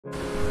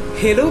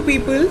Hello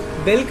people,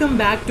 welcome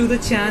back to the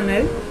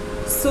channel.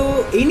 So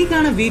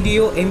inikana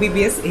video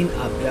MBBS in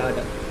abroad.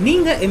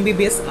 Neenga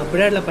MBBS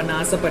abroad la panna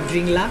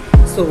aasapadrீங்களா?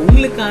 So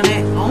ungalukana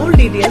all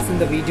details in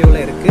the video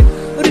la irukku.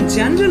 Oru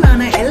general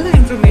ana ella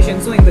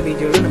informations in the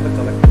video la நம்ம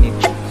cover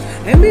பண்ணிருக்கோம்.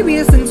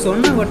 MBBS ன்னு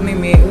சொன்ன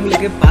உடனே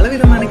உங்களுக்கு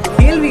பலவிதமான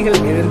கேள்விகள்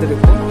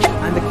எழுந்திருக்கும்.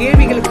 அந்த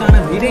கேள்விகளுக்கான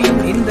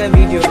விடையும் இந்த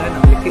வீடியோல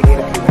நமக்கு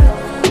இருக்கு.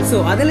 So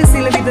அதில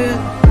சில வித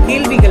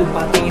கேள்விகள்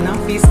பாத்தீங்கன்னா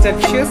ஃபீஸ்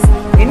ஸ்ட்ரக்சர்ஸ்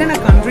என்னென்ன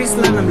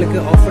கண்ட்ரீஸ்லாம் நம்மளுக்கு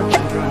ஆஃபர்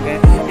பண்றாங்க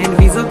and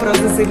visa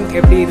processing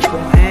எப்படி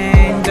இருக்கும்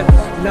and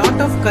lot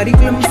of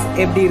curriculums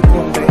எப்படி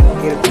இருக்கும்ன்ற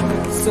இருக்கு.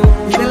 So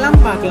இதெல்லாம்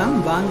பார்க்கலாம்,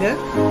 வாங்க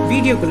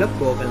வீடியோக்குள்ள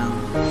போகலாம்.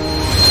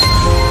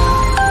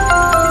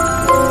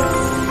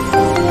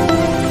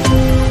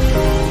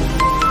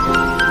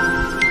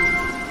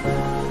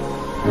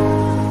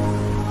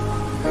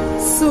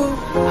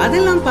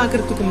 அதெல்லாம்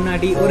பார்க்கிறதுக்கு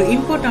முன்னாடி ஒரு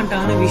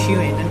இம்பார்ட்டன்ட்டான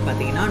விஷயம் என்னன்னு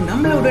பார்த்தீங்கன்னா,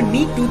 நம்மளோட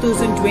நீட்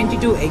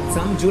 2022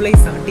 எக்ஸாம் ஜூலை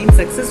 17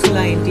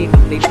 சக்ஸஸ்ஃபுல்லாக என்ட்ரி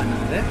கம்ப்ளீட்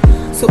பண்ணாங்க.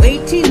 So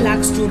 18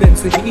 lakh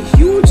students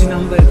huge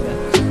number.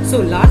 So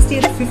last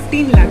year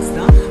 15 lakhs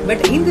தான்,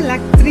 பட் இந்த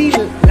 3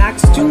 lakh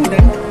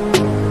ஸ்டூடெண்ட்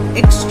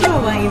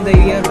எக்ஸ்ட்ராவா இந்த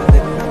இயர்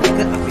வந்து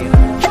நம்மளுக்கு அப்பியர்.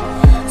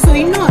 ஸோ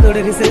இன்னும் அதோட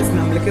ரிசல்ட்ஸ்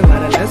நம்மளுக்கு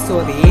வரலை. ஸோ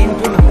அது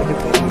ஏன்ட்டும் நம்மளுக்கு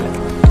தெரியல.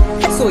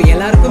 ஸோ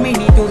எல்லாருக்குமே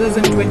நீட்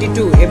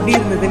 2022 எப்படி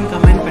இருந்ததுன்னு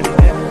கமெண்ட் பண்ணுங்க.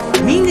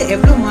 நீங்க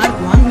எவ்வளவு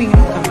மார்க்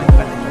வாங்குவீங்கன்னு கமெண்ட்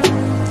பண்ணுங்க.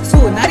 ஸோ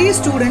நிறைய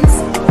ஸ்டூடெண்ட்ஸ்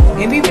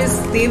MBBS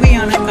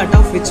தேவையான கட்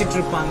ஆஃப் வச்சுட்டு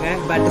இருப்பாங்க,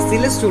 பட்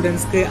சில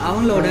ஸ்டூடெண்ட்ஸ்க்கு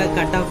அவங்களோட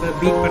கட் ஆஃப்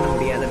பீட் பண்ண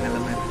முடியாத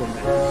நிலைமை இருக்குங்க.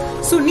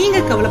 ஸோ நீங்க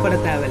கவலைப்பட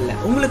தேவையில்லை,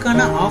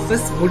 உங்களுக்கான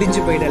ஆஃபர்ஸ்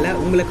முடிஞ்சு போயிடல,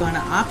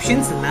 உங்களுக்கான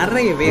ஆப்ஷன்ஸ்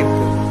நிறையவே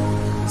இருக்கு.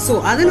 ஸோ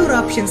அதில் ஒரு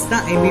ஆப்ஷன்ஸ்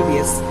தான்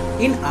MBBS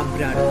இன்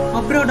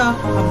அப்ராடா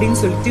அப்படின்னு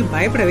சொல்லிட்டு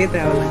பயப்படவே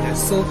தேவையில்லைங்க.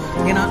 ஸோ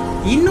ஏன்னா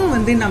இன்னும்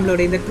வந்து நம்மளோட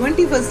இந்த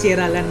 21st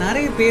இயரால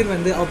நிறைய பேர்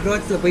வந்து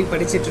அப்ராட்ஸ்ல போய்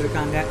படிச்சுட்டு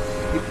இருக்காங்க.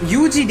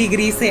 யூஜி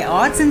டிகிரிஸே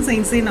ஆர்ட்ஸ் அண்ட்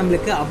சயின்ஸே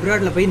நம்மளுக்கு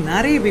அப்ராட்ல போய்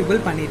நிறைய பீப்புள்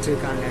பண்ணிட்டு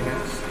இருக்காங்க.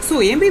 ஸோ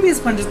MBBS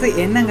பண்றது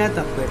என்னங்க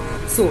தப்பு?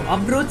 ஸோ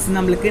அப்ராட்ஸ்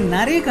நம்மளுக்கு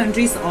நிறைய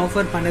கண்ட்ரீஸ்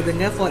ஆஃபர்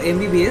பண்ணுதுங்க ஃபார்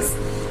MBBS.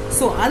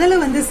 ஸோ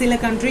அதில் வந்து சில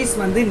கண்ட்ரீஸ்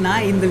வந்து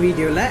நான் இந்த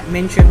வீடியோவில்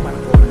மென்ஷன் பண்ண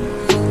போகிறேன்.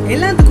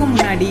 எல்லாத்துக்கும்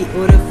முன்னாடி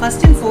ஒரு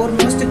ஃபர்ஸ்ட் அண்ட்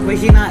ஃபார்மோஸ்ட்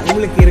கொஸ்டினா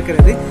உங்களுக்கு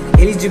இருக்கிறது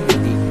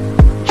எலிஜிபிலிட்டி.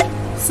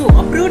 ஸோ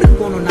அப்ராடுக்கு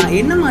போகணும்னா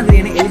என்ன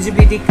மாதிரியான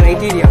எலிஜிபிலிட்டி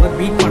கிரைட்டீரியாவை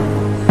பீட்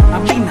பண்ணணும்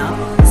அப்படின்னா,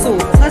 ஸோ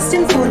ஃபர்ஸ்ட்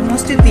அண்ட்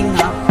ஃபார்மோஸ்ட்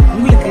திங்கா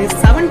உங்களுக்கு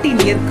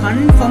 17 இயர்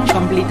கன்ஃபார்ம்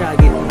கம்ப்ளீட்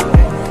ஆகியிருக்காங்க.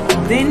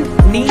 தென்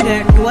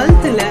நீங்கள்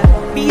 12th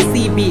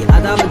PCB,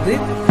 அதாவது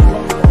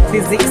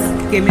physics,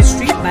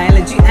 chemistry,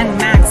 biology and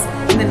maths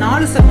இந்த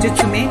 4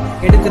 சப்ஜெக்ட்ஸுமே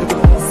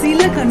எடுத்திருக்கணும்.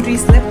 சில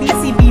கண்ட்ரீஸ்ல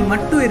PCB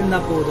மட்டும் இருந்தா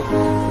போதும்,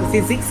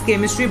 பிசிக்ஸ்,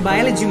 கெமிஸ்ட்ரி,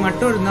 பயாலஜி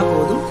மட்டும் இருந்தா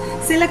போதும்.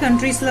 சில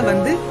கண்ட்ரீஸ்ல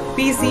வந்து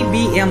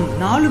PCBM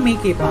 4மே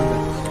கேட்பாங்க.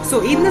 ஸோ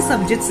இந்த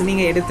சப்ஜெக்ட்ஸ்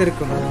நீங்க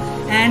எடுத்திருக்கணும்.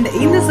 அண்ட்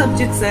இந்த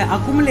சப்ஜெக்ட்ஸை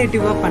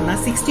அக்குமுலேட்டிவா பண்ணா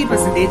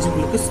 60%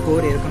 உங்களுக்கு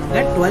ஸ்கோர் இருக்கணுங்க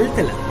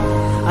 12th.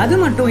 அது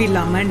மட்டும்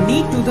இல்லாம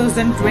நீட்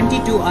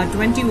 2022 or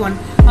 21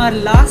 ஆர்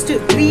லாஸ்ட்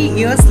 3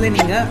 இயர்ஸ்ல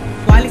நீங்க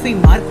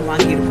குவாலிஃபைங் மார்க்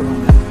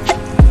வாங்கியிருக்கணுங்க.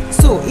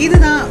 ஸோ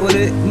இதுதான்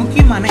ஒரு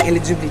முக்கியமான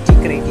எலிஜிபிலிட்டி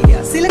கிரைட்டீரியா.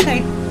 சில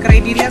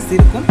கிரைட்டீரியாஸ்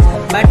இருக்கும்,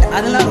 பட்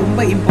அதெல்லாம்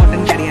ரொம்ப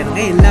இம்பார்ட்டன்ட்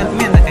கிடையாதுங்க.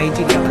 எல்லாருக்குமே அந்த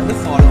கிரைட்டீரியா வந்து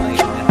ஃபாலோ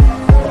ஆகிடுங்க.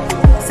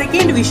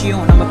 செகண்ட்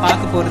விஷயம் நம்ம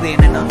பார்க்க போகிறது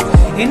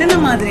என்னென்ன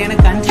மாதிரியான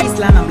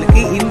கண்ட்ரீஸ்லாம்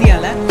நம்மளுக்கு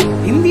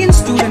இந்தியன்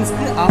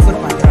ஸ்டூடெண்ட்ஸ்க்கு ஆஃபர்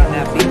பண்ணுறாங்க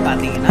அப்படின்னு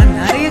பார்த்தீங்கன்னா,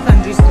 நிறைய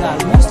கண்ட்ரீஸ்க்கு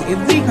ஆல்மோஸ்ட்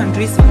எவ்ரி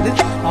கண்ட்ரீஸ் வந்து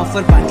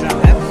ஆஃபர்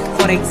பண்ணுறாங்க.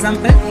 ஃபார்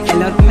எக்ஸாம்பிள்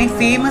எல்லாருக்குமே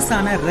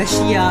ஃபேமஸான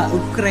Russia,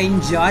 Ukraine,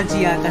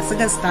 Georgia,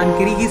 Kazakhstan,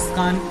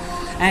 Kyrgyzstan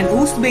and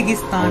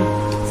Uzbekistan,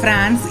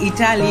 France,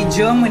 Italy,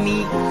 Germany,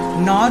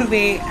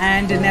 Norway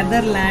and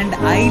Netherlands,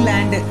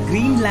 Ireland,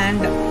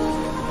 Greenland,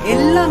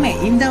 எல்லாமே,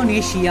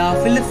 Indonesia,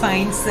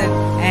 Philippines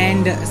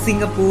and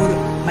Singapore,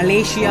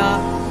 Malaysia,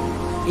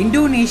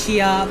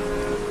 Indonesia,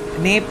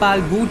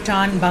 Nepal,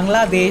 Bhutan,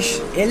 Bangladesh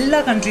எல்லா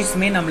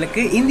கண்ட்ரீஸுமே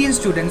நம்மளுக்கு இந்தியன்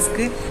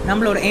ஸ்டூடெண்ட்ஸ்க்கு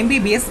நம்மளோட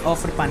MBBS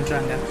ஆஃபர்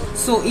பண்ணுறாங்க.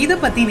 ஸோ இதை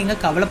பற்றி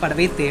நீங்கள்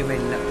கவலைப்படவே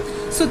தேவையில்லை.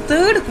 ஸோ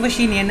தேர்ட்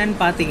கொஷின் என்னன்னு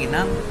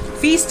பார்த்தீங்கன்னா,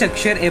 ஃபீஸ்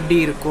ஸ்ட்ரக்சர் எப்படி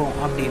இருக்கும்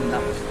அப்படின்னு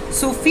தான்.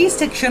 ஸோ ஃபீஸ்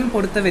ஸ்ட்ரக்சர்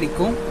பொறுத்த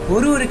வரைக்கும்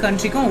ஒரு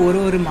கண்ட்ரிக்கும்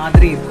ஒரு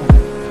மாதிரி இருக்கும்.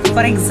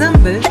 ஃபார்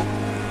எக்ஸாம்பிள்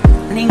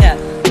நீங்கள்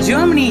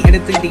ஜெர்மனி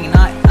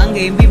எடுத்துக்கிட்டிங்கன்னா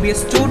அங்கே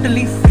MBBS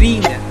டோட்டலி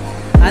ஃப்ரீங்க.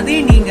 அதே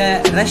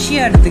நீங்கள்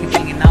ரஷ்யா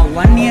எடுத்துக்கிட்டிங்கன்னா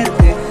 1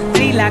 இயருக்கு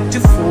 3 lakh to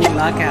 4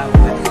 lakh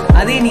ஆகும்.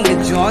 அதே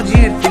நீங்கள்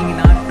ஜார்ஜியா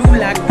எடுத்தீங்கன்னா 2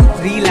 lakh to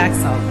 3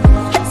 lakhs ஆகும்.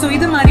 ஸோ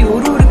இது மாதிரி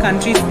ஒரு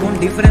கண்ட்ரிஸ்க்கும்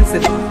டிஃப்ரென்ஸ்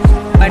இருக்கும்.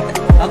 பட்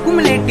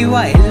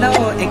அக்குமுலேட்டிவாக எல்லா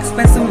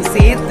எக்ஸ்பென்ஸும்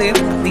சேர்த்து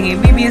நீங்கள்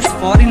MBBS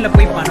ஃபாரினில்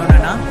போய்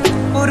பண்ணணும்னா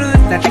ஒரு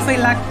 35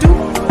 lakh to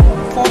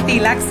 40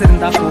 lakhs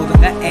இருந்தால்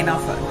போதுங்க.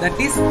 Enough,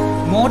 that is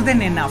more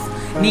then enough.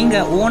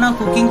 நீங்கள் ஓனாக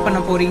குக்கிங் பண்ண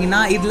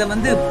போகிறீங்கன்னா இதில்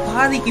வந்து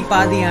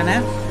பாதியான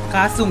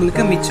காசு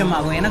உங்களுக்கு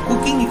மிச்சமாகும். ஏன்னா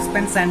cooking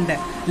expense and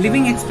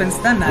living expense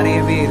தான்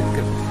நிறையவே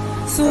இருக்குது.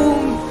 ஸோ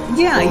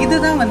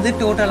இதுதான் வந்து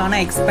டோட்டலான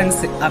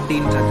எக்ஸ்பென்ஸ்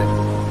அப்படின்றது.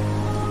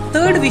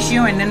 தேர்ட்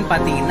விஷயம் என்னன்னு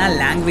பார்த்தீங்கன்னா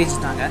லாங்குவேஜ்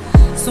தாங்க.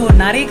 ஸோ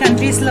நிறைய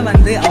கண்ட்ரீஸில்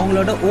வந்து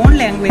அவங்களோட ஓன்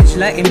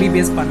லாங்குவேஜில்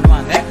எம்பிபிஎஸ்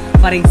பண்ணுவாங்க.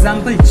 ஃபார்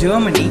எக்ஸாம்பிள்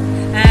ஜெர்மனி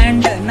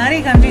அண்ட் நிறைய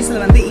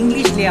கண்ட்ரீஸில் வந்து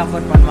இங்கிலீஷ்லேயே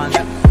ஆஃபர் பண்ணுவாங்க.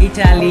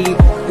 இட்டாலி,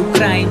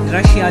 உக்ரைன்,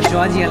 ரஷ்யா,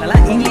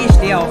 ஜார்ஜியாலலாம்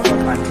இங்கிலீஷ்லேயே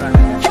ஆஃபர் பண்ணுறாங்க.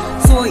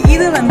 ஸோ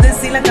இது வந்து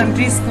சில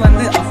கண்ட்ரீஸ்க்கு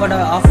வந்து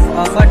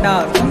அஃபர்டாக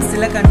இருக்கும்,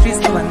 சில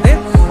கண்ட்ரீஸ்க்கு வந்து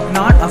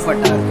நாட்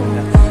அஃபர்டாக இருக்குங்க.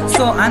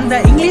 ஸோ அந்த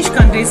இங்கிலீஷ்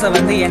கண்ட்ரீஸை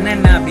வந்து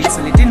என்னென்ன அப்படின்னு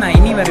சொல்லிட்டு நான்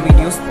இனி வர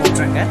வீடியோஸ்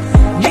போட்டுறேங்க.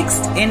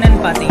 நெக்ஸ்ட் என்னன்னு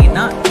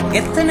பார்த்தீங்கன்னா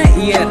எத்தனை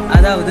இயர்,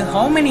 அதாவது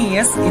ஹவு மெனி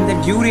இயர்ஸ் இந்த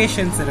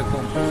டியூரேஷன்ஸ்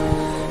இருக்கும்.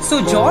 ஸோ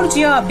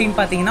ஜார்ஜியா அப்படின்னு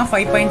பார்த்தீங்கன்னா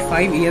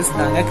 5.5 இயர்ஸ்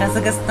தாங்க.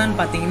 கசகஸ்தான்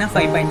பார்த்தீங்கன்னா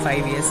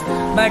 5.5 இயர்ஸ்.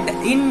 பட்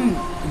இன்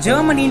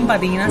ஜெர்மனின்னு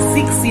பார்த்தீங்கன்னா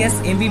 6 இயர்ஸ்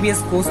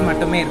எம்பிபிஎஸ் கோர்ஸ்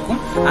மட்டுமே இருக்கும்.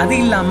 அது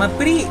இல்லாமல்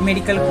ப்ரீ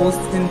மெடிக்கல் கோர்ஸ்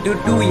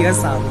 2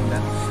 இயர்ஸ் ஆகுங்க.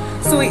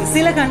 ஸோ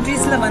சில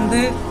கண்ட்ரீஸில் வந்து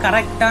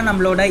கரெக்டாக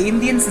நம்மளோட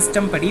இந்தியன்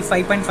சிஸ்டம் படி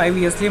 5.5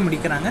 இயர்ஸ்லேயே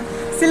முடிக்கிறாங்க.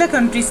 சில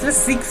கண்ட்ரீஸில்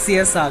 6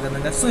 இயர்ஸ்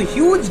ஆகுதுங்க. ஸோ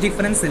ஹியூஜ்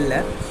டிஃப்ரென்ஸ்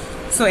இல்லை.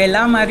 ஸோ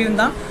எல்லா மாதிரியும்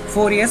தான்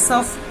 4 இயர்ஸ்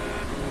ஆஃப்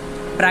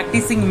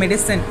ப்ராக்டிசிங்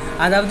மெடிசன்,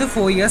 அதாவது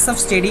 4 years of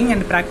studying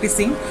and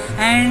practising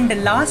and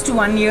last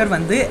 1 year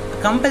வந்து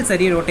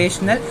கம்பல்சரி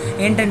ரொட்டேஷ்னல்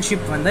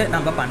இன்டர்ன்ஷிப் வந்து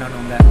நம்ம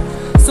பண்ணணுங்க.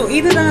 ஸோ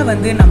இதுதான்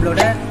வந்து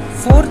நம்மளோட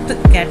 4th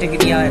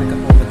கேட்டகரியாக இருக்க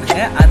போகுதுங்க.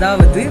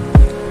 அதாவது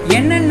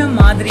என்னென்ன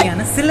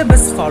மாதிரியான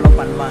சிலபஸ் ஃபாலோ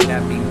பண்ணுவாங்க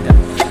அப்படின்ட்டு.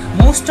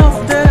 மோஸ்ட்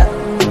ஆஃப் த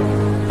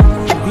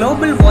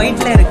குளோபல்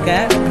வைட்ல இருக்க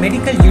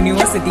மெடிக்கல்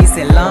யூனிவர்சிட்டிஸ்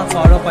எல்லாம்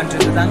ஃபாலோ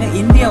பண்ணுறது தாங்க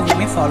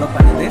இந்தியாவுமே ஃபாலோ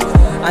பண்ணுது.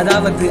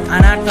 அதாவது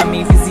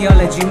அனாட்டமி,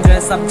 ஃபிசியாலஜின்ற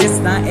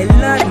சப்ஜெக்ட்ஸ் தான்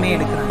எல்லாருமே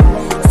எடுக்கிறாங்க.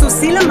 ஸோ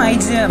சில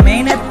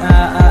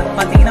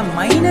பார்த்தீங்கன்னா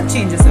மைனர்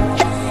சேஞ்சஸ்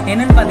இருக்கும்.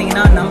 என்னன்னு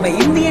பார்த்தீங்கன்னா நம்ம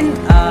இந்தியன்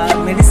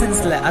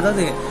மெடிசன்ஸில்,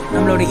 அதாவது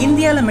நம்மளோட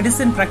இந்தியாவில்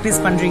மெடிசன் ப்ராக்டிஸ்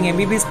பண்ணுறீங்க,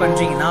 எம்பிபிஎஸ்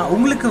பண்ணுறீங்கன்னா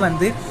உங்களுக்கு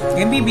வந்து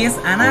எம்பிபிஎஸ்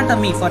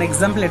அனாட்டமி ஃபார்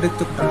எக்ஸாம்பிள்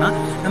எடுத்துக்கிட்டோம்னா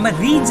நம்ம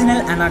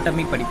ரீஜனல்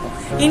அனாட்டமி படிப்போம்.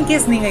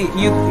 இன்கேஸ் நீங்கள்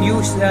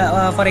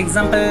ஃபார்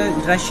எக்ஸாம்பிள்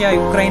ரஷ்யா,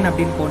 யுக்ரைன்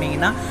அப்படின்னு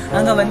போனீங்கன்னா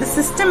அங்கே வந்து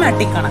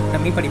சிஸ்டமேட்டிக்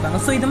அனாட்டமி படிப்பாங்க.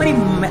 ஸோ இது மாதிரி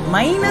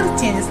மைனர்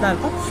சேஞ்சஸ் தான்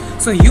இருக்கும்.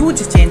 ஸோ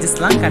ஹியூஜ்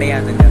சேஞ்சஸ்லாம்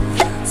கிடையாதுங்க.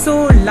 ஸோ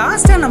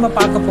லாஸ்ட்டாக நம்ம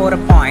பார்க்க போகிற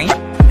பாயிண்ட்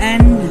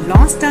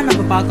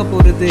நம்ம பார்க்க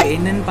போகிறது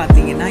என்னன்னு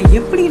பார்த்தீங்கன்னா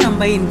எப்படி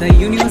நம்ம இந்த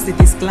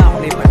யூனிவர்சிட்டிஸ்க்குலாம்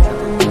அப்ளை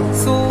பண்ணுறது.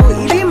 ஸோ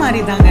இதே மாதிரி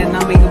தாங்க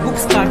நம்ம இங்கே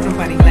புக்ஸ் காட்டுறோம்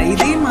பாருங்களா,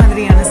 இதே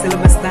மாதிரியான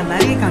சிலபஸ் தான்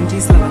நிறைய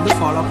கண்ட்ரீஸில் வந்து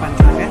ஃபாலோ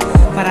பண்ணுறாங்க.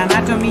 For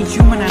anatomy,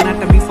 human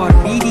anatomy for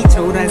பிடி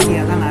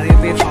சௌராசியா தான் நிறைய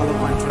பேர் ஃபாலோ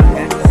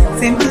பண்ணுறாங்க.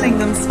 சிம்பிள்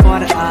லிங்கம்ஸ்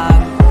ஃபார்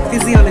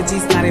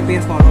ஃபிசியாலஜிஸ் நிறைய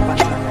பேர் ஃபாலோ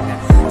பண்ணுறாங்க.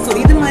 ஸோ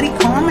இது மாதிரி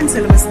காமன்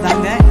சிலபஸ்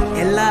தாங்க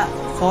எல்லா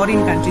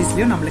ஃபாரின்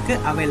கண்ட்ரீஸ்லையும் நம்மளுக்கு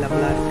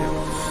அவைலபிளாக இருக்குது.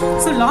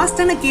 ஸோ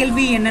லாஸ்டான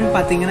கேள்வி என்னன்னு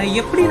பார்த்தீங்கன்னா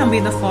எப்படி நம்ம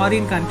இந்த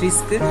ஃபாரின்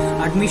கண்ட்ரீஸ்க்கு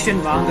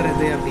அட்மிஷன்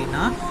வாங்குறது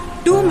அப்படின்னா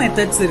 2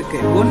 மெத்தட்ஸ் இருக்கு.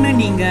 ஒன்று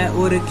நீங்கள்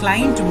ஒரு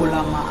கிளைண்ட்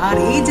மூலமாக ஆர்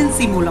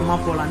ஏஜென்சி மூலமாக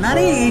போகலாம்.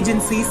 நிறைய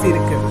ஏஜென்சிஸ்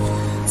இருக்கு.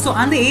 ஸோ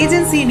அந்த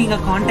ஏஜென்சியை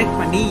நீங்கள் காண்டாக்ட்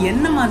பண்ணி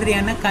என்ன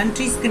மாதிரியான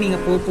கண்ட்ரீஸ்க்கு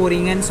நீங்கள்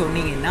போகிறீங்கன்னு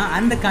சொன்னீங்கன்னா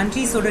அந்த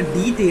கண்ட்ரீஸோட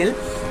டீட்டெயில்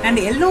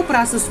அண்ட் எல்லா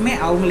ப்ராசஸுமே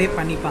அவங்களே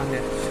பண்ணிப்பாங்க.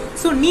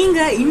 ஸோ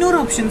நீங்கள் இன்னொரு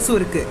ஆப்ஷன்ஸும்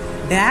இருக்குது.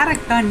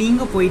 டைரெக்டாக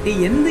நீங்கள் போயிட்டு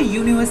எந்த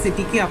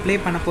யூனிவர்சிட்டிக்கு அப்ளை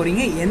பண்ண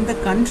போகிறீங்க, எந்த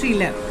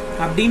கண்ட்ரியில்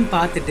அப்படின்னு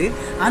பார்த்துட்டு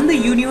அந்த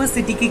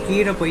யூனிவர்சிட்டிக்கு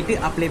கீழே போயிட்டு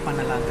அப்ளை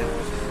பண்ணலாங்க.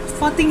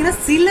 பார்த்தீங்கன்னா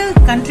சில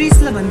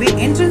கண்ட்ரீஸில் வந்து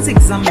என்ட்ரன்ஸ்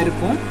எக்ஸாம்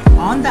இருக்கும்,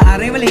 on the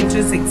arrival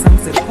entrance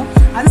exams இருக்கும்.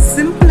 அது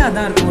சிம்பிளாக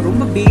தான் இருக்கும்,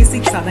 ரொம்ப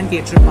பேசிக்ஸாக தான்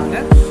கேட்டிருப்பாங்க.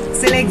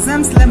 சில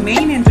எக்ஸாம்ஸில்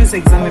மெயின் என்ட்ரன்ஸ்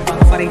எக்ஸாம்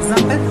வைப்பாங்க. ஃபார்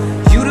எக்ஸாம்பிள்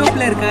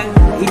யூரோப்பில் இருக்க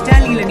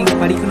இட்டாலியில்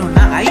நீங்கள்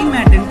படிக்கணும்னா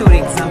ஐமேட்ன்ட்டு ஒரு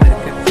எக்ஸாம்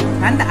இருக்குது.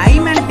 அந்த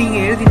ஐமேட்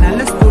நீங்கள் எழுதி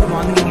நல்ல ஸ்கோர்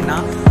வாங்கினீங்கன்னா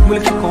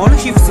உங்களுக்கு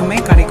ஸ்காலர்ஷிப்ஸுமே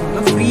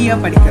கிடைக்குங்க. ஃப்ரீயாக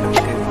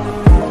படிக்கிறதுக்கு,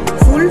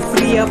 ஃபுல்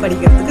ஃப்ரீயாக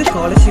படிக்கிறதுக்கு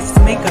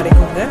ஸ்காலர்ஷிப்ஸுமே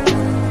கிடைக்குங்க.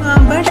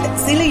 பட்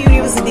சில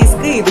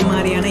யூனிவர்சிட்டிஸ்க்கு இது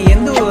மாதிரியான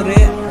எந்த ஒரு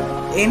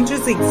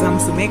என்ட்ரன்ஸ்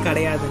எக்ஸாம்ஸுமே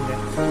கிடையாதுங்க.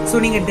 ஸோ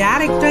நீங்கள்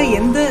டைரெக்டாக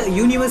எந்த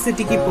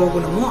யூனிவர்சிட்டிக்கு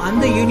போகணுமோ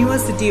அந்த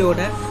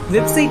யூனிவர்சிட்டியோட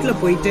வெப்சைட்டில்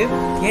போயிட்டு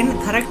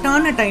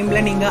கரெக்டான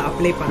டைமில் நீங்கள்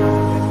அப்ளை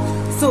பண்ணணுங்க.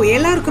 ஸோ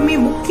எல்லாருக்குமே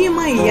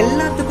முக்கியமாக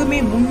எல்லாத்துக்குமே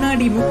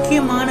முன்னாடி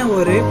முக்கியமான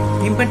ஒரு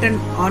இம்பார்ட்டன்ட்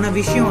ஆன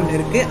விஷயம் ஒன்று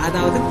இருக்குது,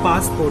 அதாவது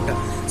பாஸ்போர்ட்.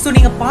 ஸோ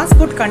நீங்கள்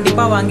பாஸ்போர்ட்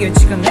கண்டிப்பாக வாங்கி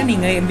வச்சுக்கோங்க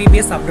நீங்கள்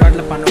எம்பிபிஎஸ்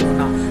அப்ராடில்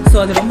பண்ணணும்னா. ஸோ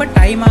அது ரொம்ப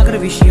டைம் ஆகிற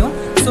விஷயம்.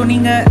 ஸோ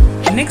நீங்கள்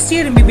நெக்ஸ்ட்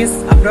இயர் எம்பிபிஎஸ்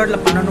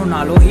அப்ராடில்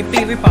பண்ணணுன்னாலோ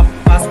இப்போவே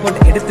பாஸ்போர்ட்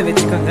எடுத்து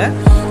வச்சுக்கோங்க.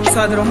 ஸோ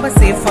அது ரொம்ப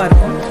சேஃபாக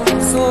இருக்கும்.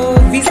 ஸோ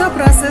விசா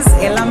ப்ராசஸ்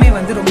எல்லாமே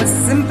வந்து ரொம்ப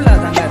சிம்பிளாக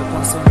தாங்க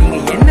இருக்கும். ஸோ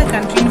நீங்கள் என்ன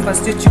கண்ட்ரின்னு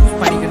ஃபஸ்ட்டு சூஸ்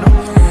பண்ணிக்கணும்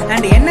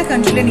அண்ட் என்ன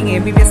கண்ட்ரியில் நீங்கள்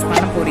எம்பிபிஎஸ்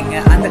பண்ண போகிறீங்க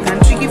அந்த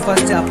கண்ட்ரிக்கு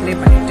ஃபர்ஸ்ட்டு அப்ளை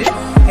பண்ணிவிட்டு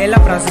எல்லா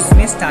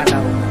ப்ராசஸுமே ஸ்டார்ட்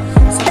ஆகும்.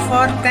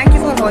 ஸோ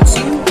தேங்க்யூ ஃபார்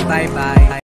வாட்சிங். Bye bye.